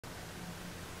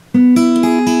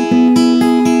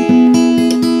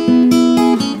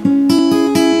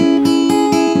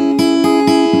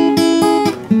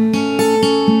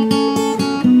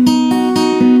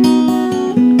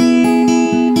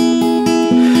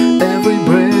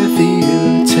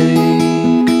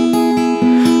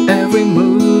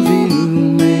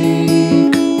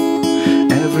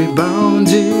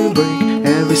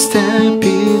step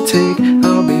you take,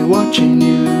 I'll be watching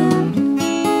you.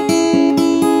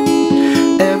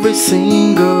 Every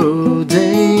single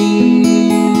day,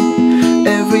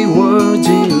 every word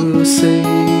you say,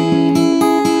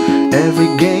 every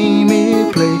game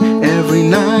you play, every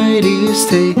night you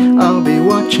stay, I'll be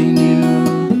watching you.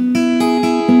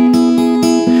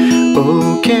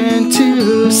 Oh, can't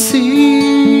you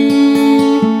see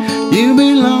you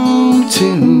belong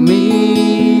to me?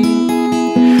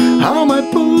 How my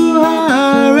poor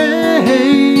heart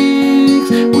aches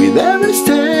with every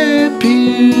step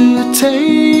you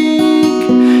take,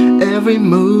 every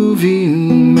move you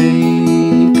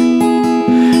make,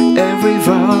 every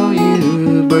vow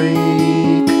you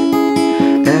break,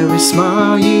 every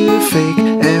smile you fake,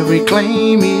 every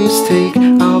claim you stake,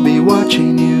 I'll be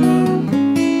watching you.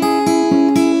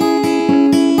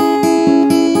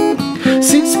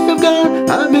 Since you've gone,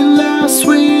 I've been lost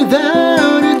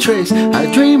without a trace. I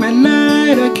dream at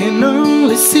night, I can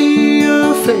only see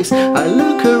your face. I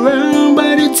look around,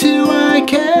 but it's you I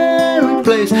can't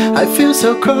replace. I feel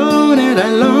so cold and I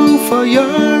long for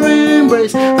your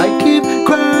embrace. I keep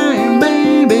crying,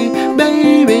 baby,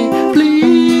 baby,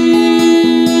 please.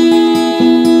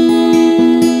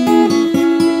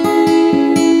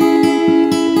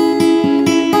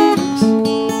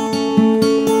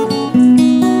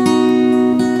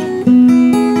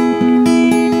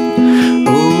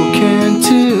 Oh, can't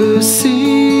you see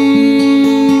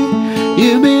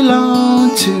you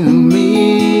belong to me?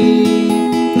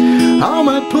 How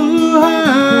my poor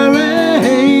heart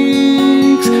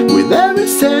aches with every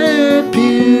step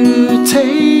you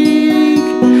take,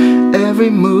 every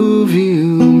move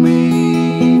you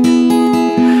make,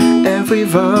 every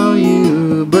vow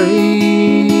you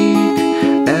break,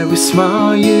 every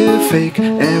smile you fake,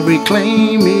 every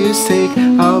claim you stake,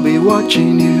 I'll be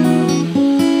watching you.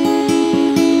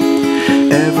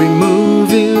 Every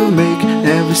move you make,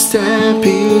 every step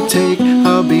you take,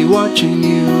 I'll be watching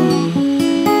you.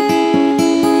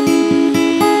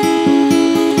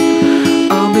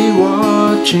 I'll be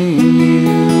watching you.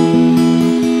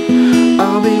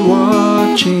 I'll be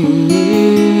watching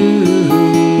you.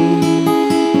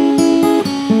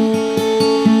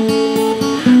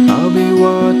 I'll be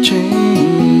watching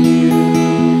you.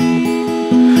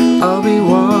 I'll be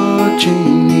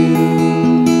watching you.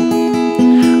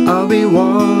 I'll be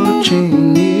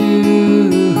watching you.